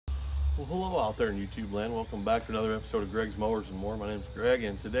Well, hello out there in YouTube land. Welcome back to another episode of Greg's Mowers and More. My name's Greg,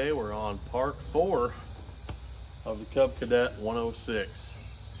 and today we're on part 4 of the Cub Cadet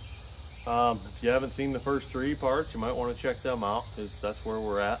 106. If you haven't seen the first 3 parts, you might want to check them out, because that's where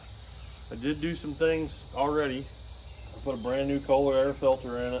we're at. I did do some things already. I put a brand new Kohler air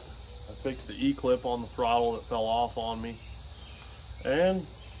filter in it. I fixed the E-clip on the throttle that fell off on me. And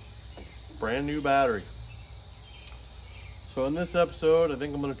brand new battery. So in this episode, I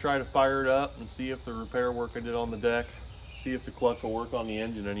think I'm going to try to fire it up and see if the repair work I did on the deck, see if the clutch will work on the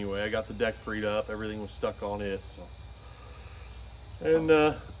engine anyway. I got the deck freed up, everything was stuck on it. And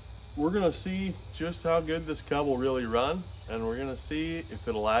we're going to see just how good this Cub will really run, and we're going to see if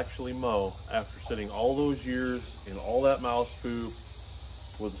it'll actually mow after sitting all those years in all that mouse poop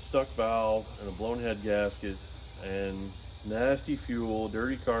with a stuck valve and a blown head gasket and nasty fuel,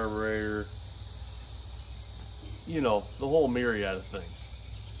 dirty carburetor, you know, the whole myriad of things.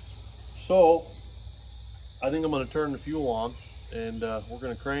 So I think I'm going to turn the fuel on, and we're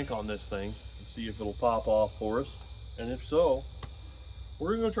going to crank on this thing and see if it'll pop off for us. And if so,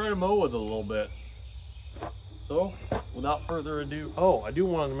 we're going to try to mow with it a little bit. So without further ado, oh, I do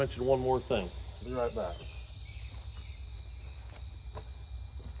want to mention one more thing. I'll be right back.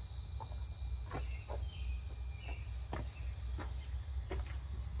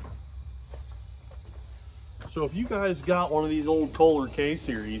 So if you guys got one of these old Kohler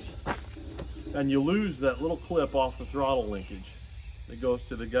K-series and you lose that little clip off the throttle linkage that goes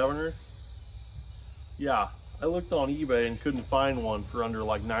to the governor, yeah, I looked on eBay and couldn't find one for under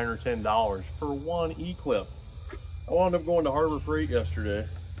like $9 or $10 for one E-clip. I wound up going to Harbor Freight yesterday.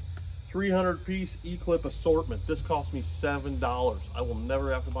 300-piece E-clip assortment. This cost me $7. I will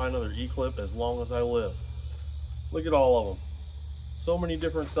never have to buy another E-clip as long as I live. Look at all of them. So many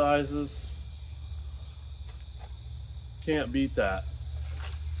different sizes. Can't beat that.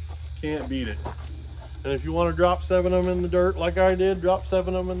 Can't beat it. And if you want to drop 7 of them in the dirt like I did, drop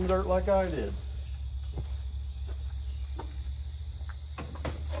 7 of them in the dirt like I did.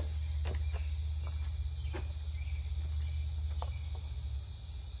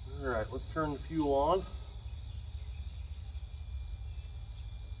 All right, let's turn the fuel on. Let's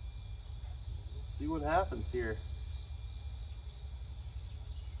see what happens here.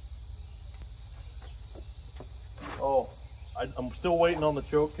 Oh, I'm still waiting on the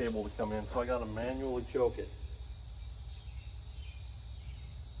choke cable to come in, so I gotta manually choke it.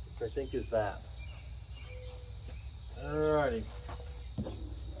 Which I think is that. Alrighty.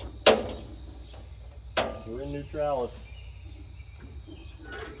 We're in neutralis.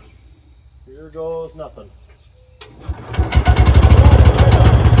 Here goes nothing.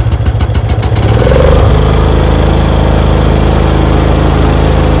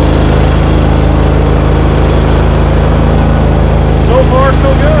 So far,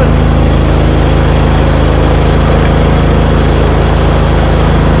 so good.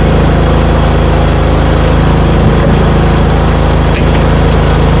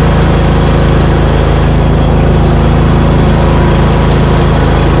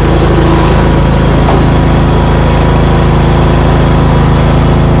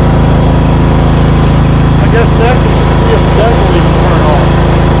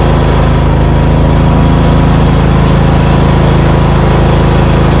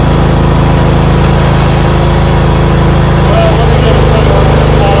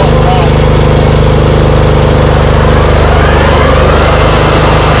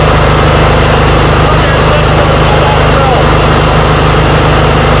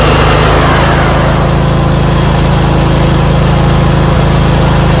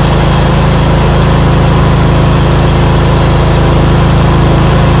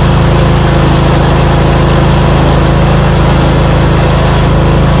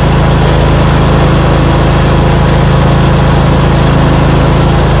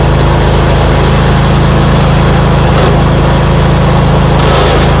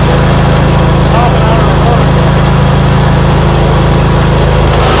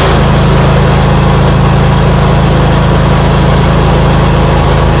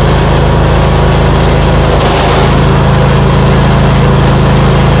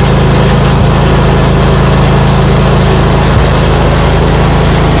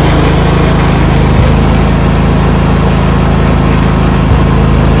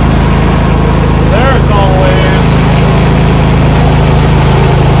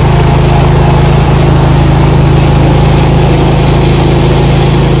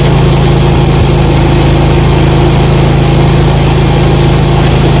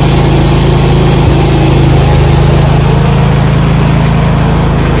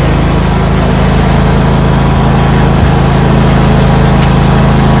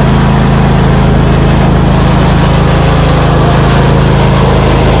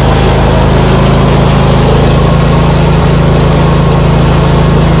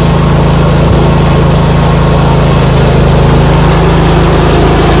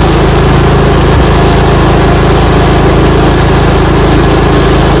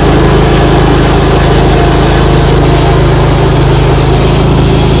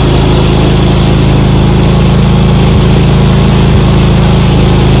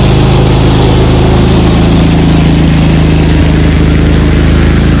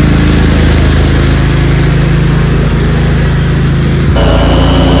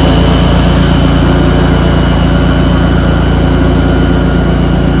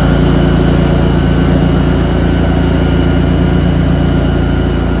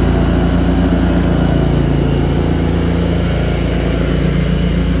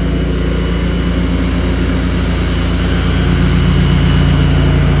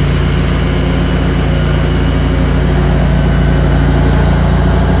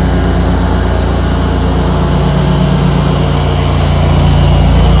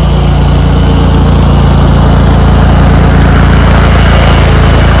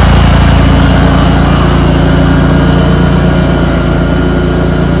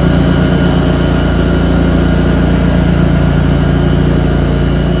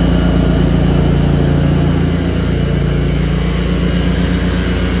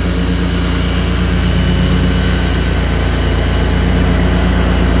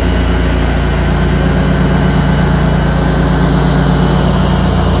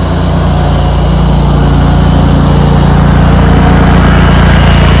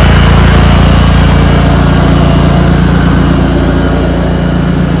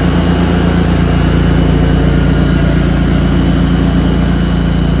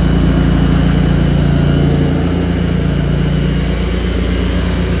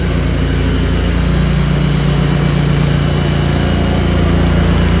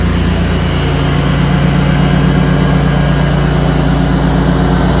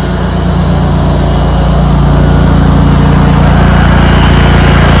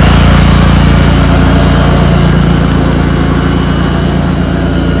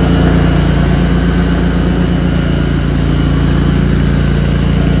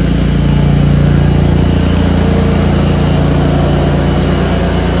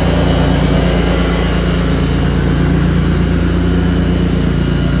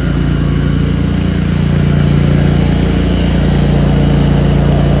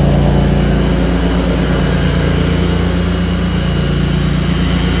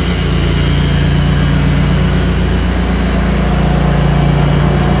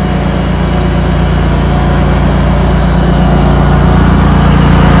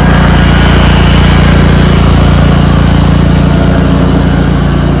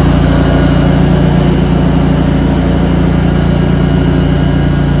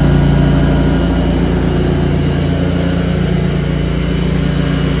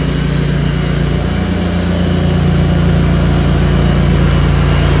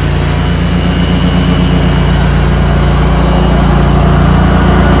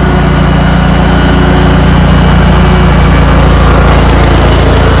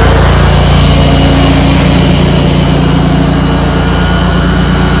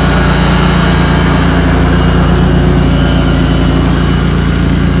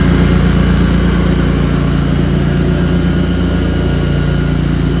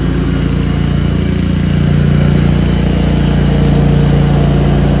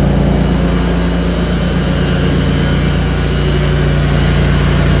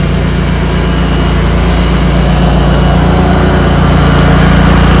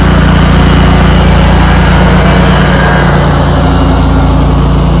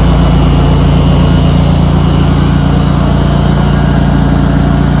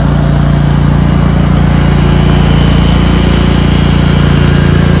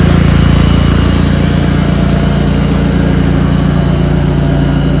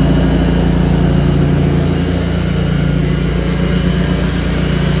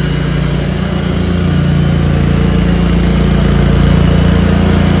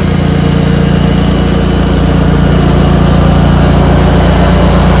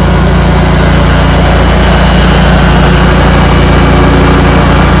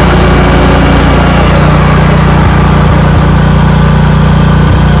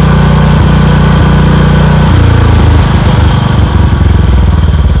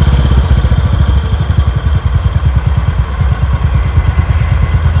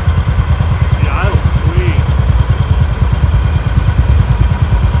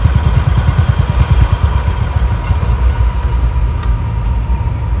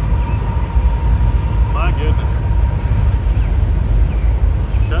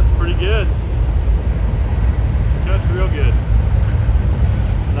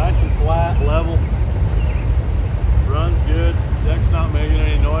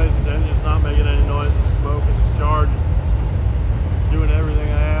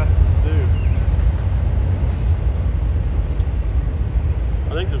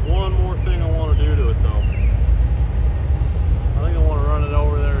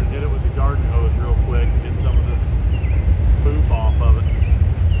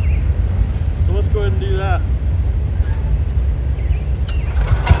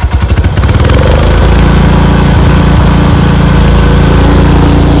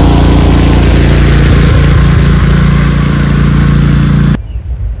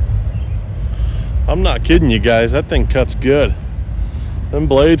 not kidding you guys, that thing cuts good. Them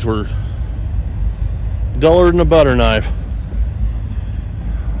blades were duller than a butter knife.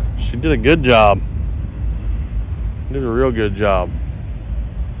 She did a good job. Did a real good job.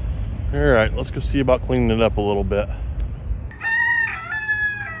 All right, let's go see about cleaning it up a little bit.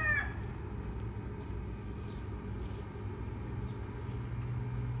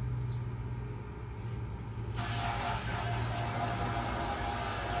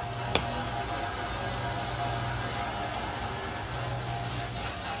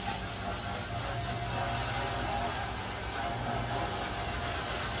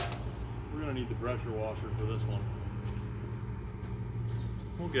 We're gonna need the pressure washer for this one.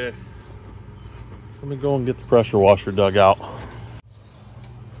 Okay, let me go and get the pressure washer dug out.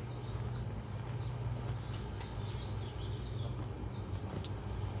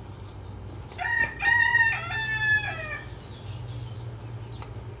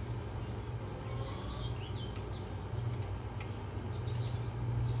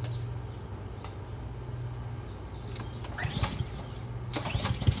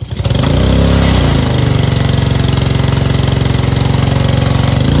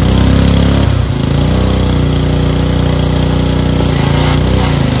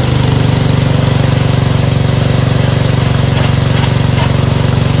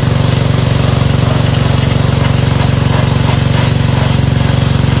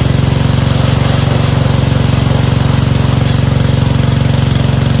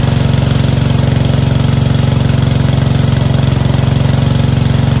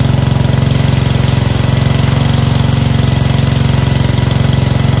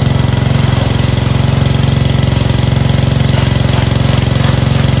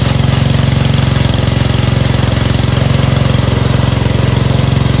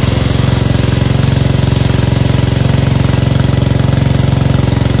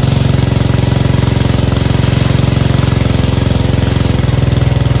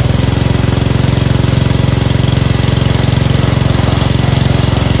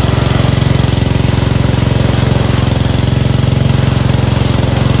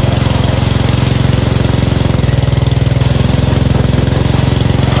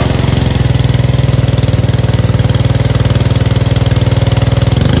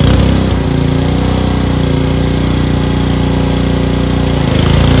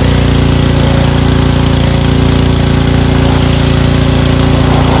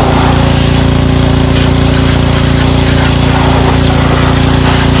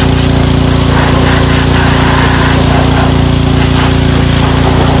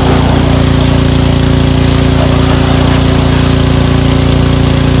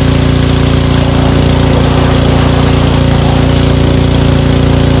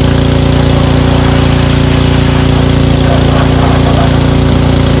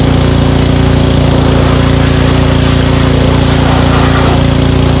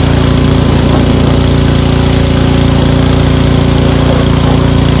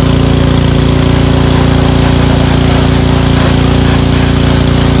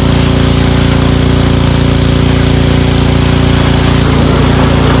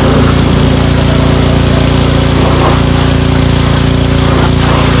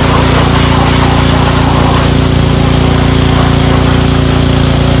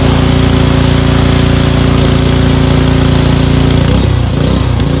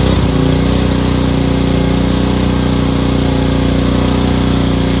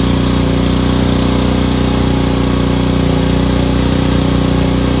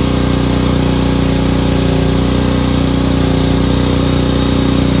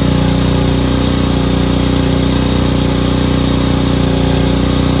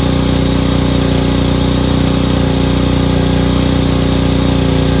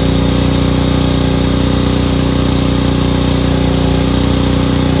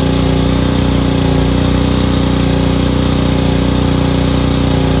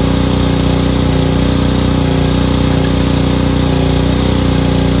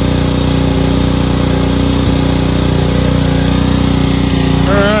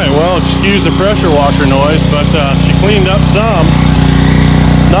 Excuse the pressure washer noise, but she cleaned up some.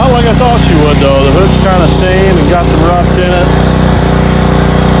 Not like I thought she would though. The hood's kind of stained and got some rust in it.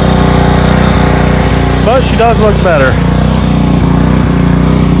 But she does look better.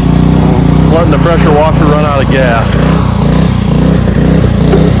 Letting the pressure washer run out of gas.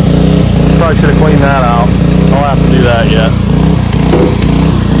 Probably should have cleaned that out. I'll have to do that yet.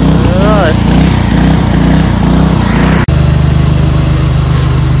 Alright.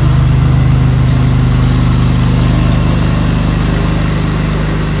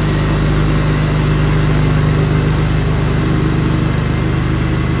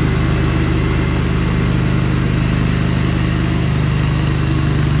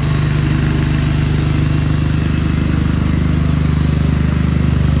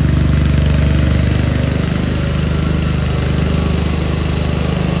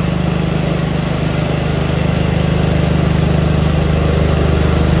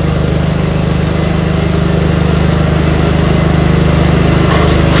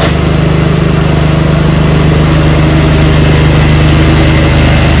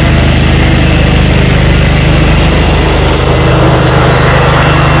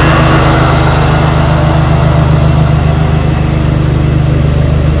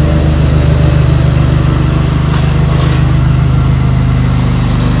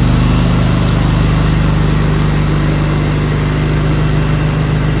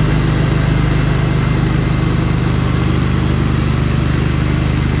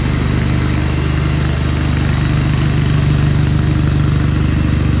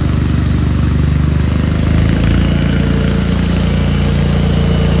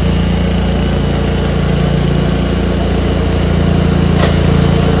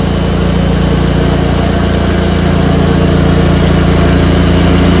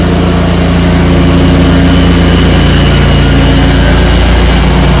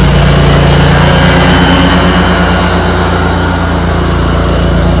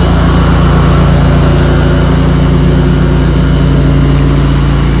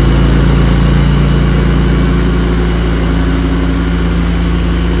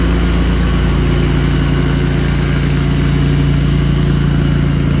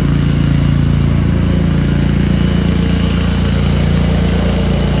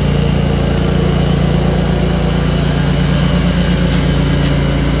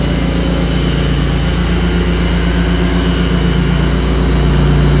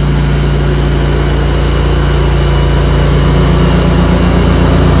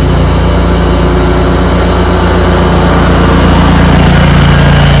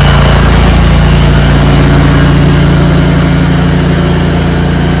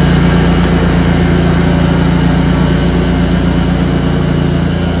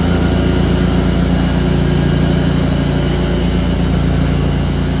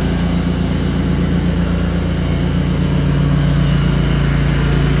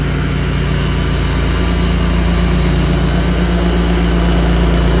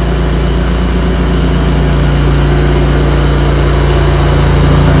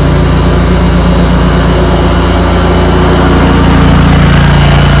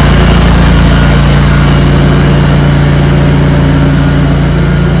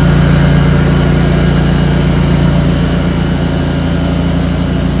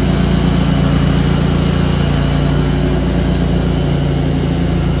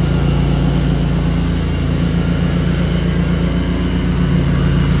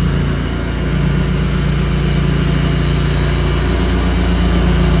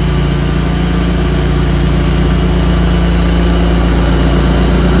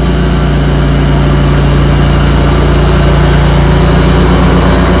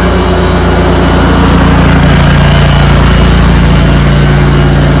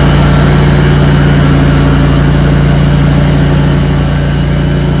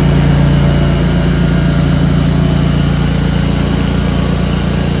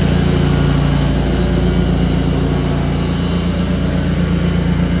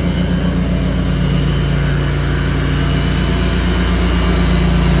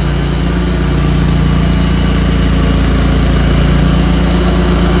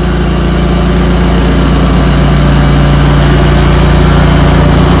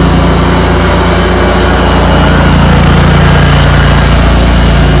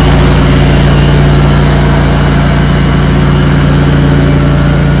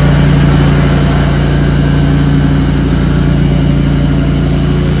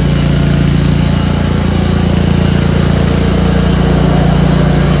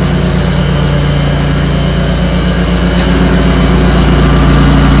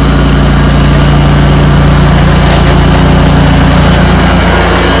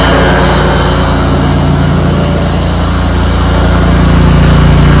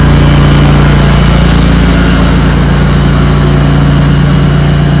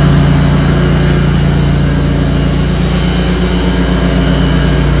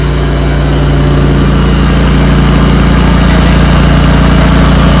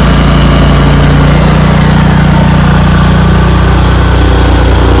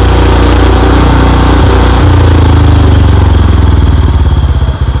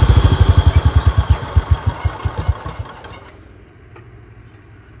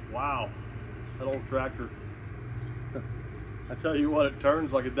 Wow, that old tractor. I tell you what, it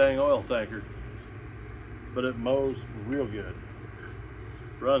turns like a dang oil tanker, but it mows real good.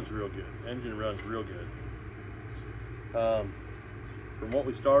 Runs real good. Engine runs real good. From what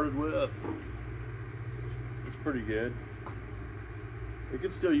we started with, it's pretty good. We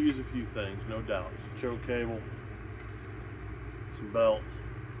could still use a few things, no doubt. Choke cable, some belts,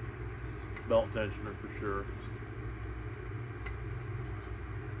 belt tensioner for sure.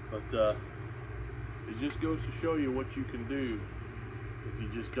 But it just goes to show you what you can do if you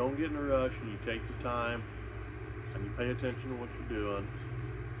just don't get in a rush and you take the time and you pay attention to what you're doing.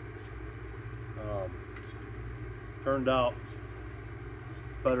 Turned out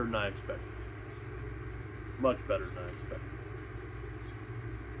better than I expected. Much better than I expected.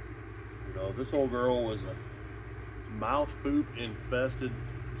 You know, this old girl was a mouse poop infested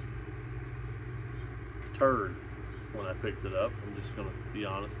turd when I picked it up. I'm just gonna be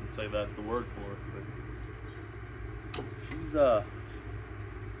honest and say that's the word for it. But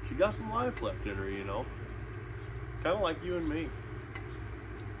she got some life left in her, you know. Kind of like you and me.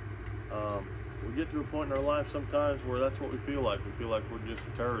 We get to a point in our life sometimes where that's what we feel like. We feel like we're just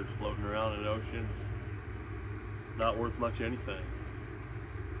turds floating around in an ocean, not worth much anything.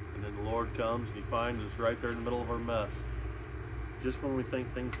 And then the Lord comes and He finds us right there in the middle of our mess. Just when we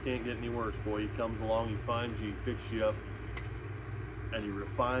think things can't get any worse, boy, He comes along, He finds you, He picks you up, and He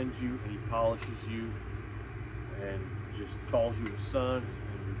refines you, and He polishes you, and just calls you a son,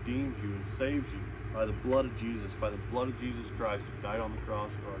 and redeems you and saves you by the blood of Jesus, by the blood of Jesus Christ who died on the cross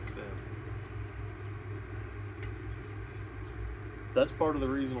for our sins. That's part of the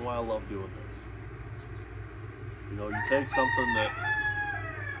reason why I love doing this. You know, you take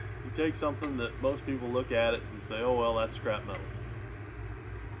something that most people look at it and say, oh well, that's scrap metal.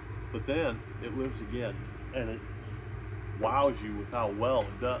 But then it lives again, and it wows you with how well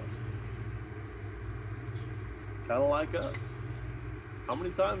it does. Kind of like us. How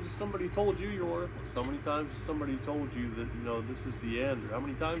many times has somebody told you you're worthless? How many times has somebody told you that, you know, this is the end? Or how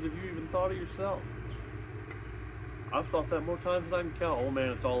many times have you even thought of yourself? I've thought that more times than I can count. Oh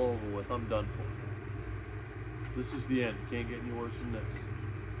man, it's all over with. I'm done for. This is the end. It can't get any worse than this.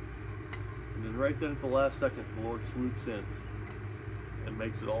 And then right then at the last second, the Lord swoops in and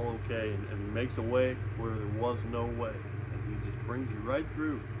makes it all okay, and He makes a way where there was no way. And He just brings you right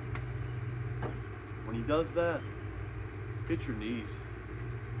through. When He does that, hit your knees.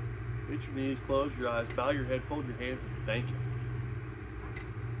 Hit your knees, close your eyes, bow your head, fold your hands, and thank Him.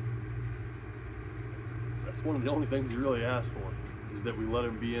 That's one of the only things He really asks for, is that we let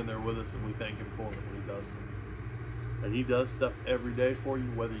Him be in there with us and we thank Him for it when He does something. And He does stuff every day for you,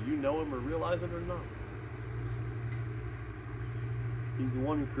 whether you know Him or realize it or not. He's the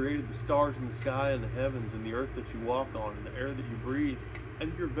one who created the stars in the sky and the heavens and the earth that you walk on and the air that you breathe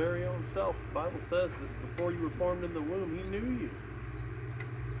and your very own self. The Bible says that before you were formed in the womb, He knew you.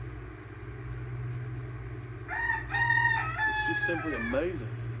 It's just simply amazing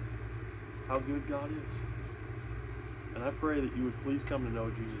how good God is. And I pray that you would please come to know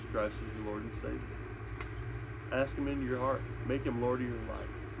Jesus Christ as your Lord and Savior. Ask Him into your heart. Make Him Lord of your life.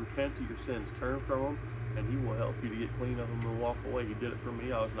 Repent of your sins. Turn from them, and He will help you to get clean of them and walk away. He did it for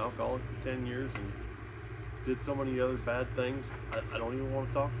me. I was an alcoholic for 10 years and did so many other bad things I don't even want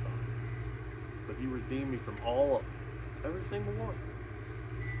to talk about. But He redeemed me from all of them. Every single one.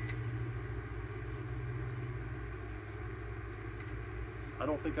 I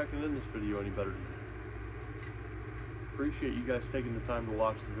don't think I can end this video any better than that. Appreciate you guys taking the time to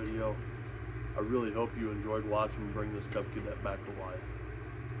watch the video. I really hope you enjoyed watching me bring this Cub Cadet back to life.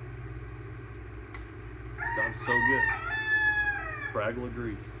 Done so good. Fraggle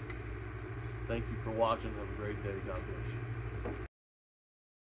agrees. Thank you for watching. Have a great day. God bless you.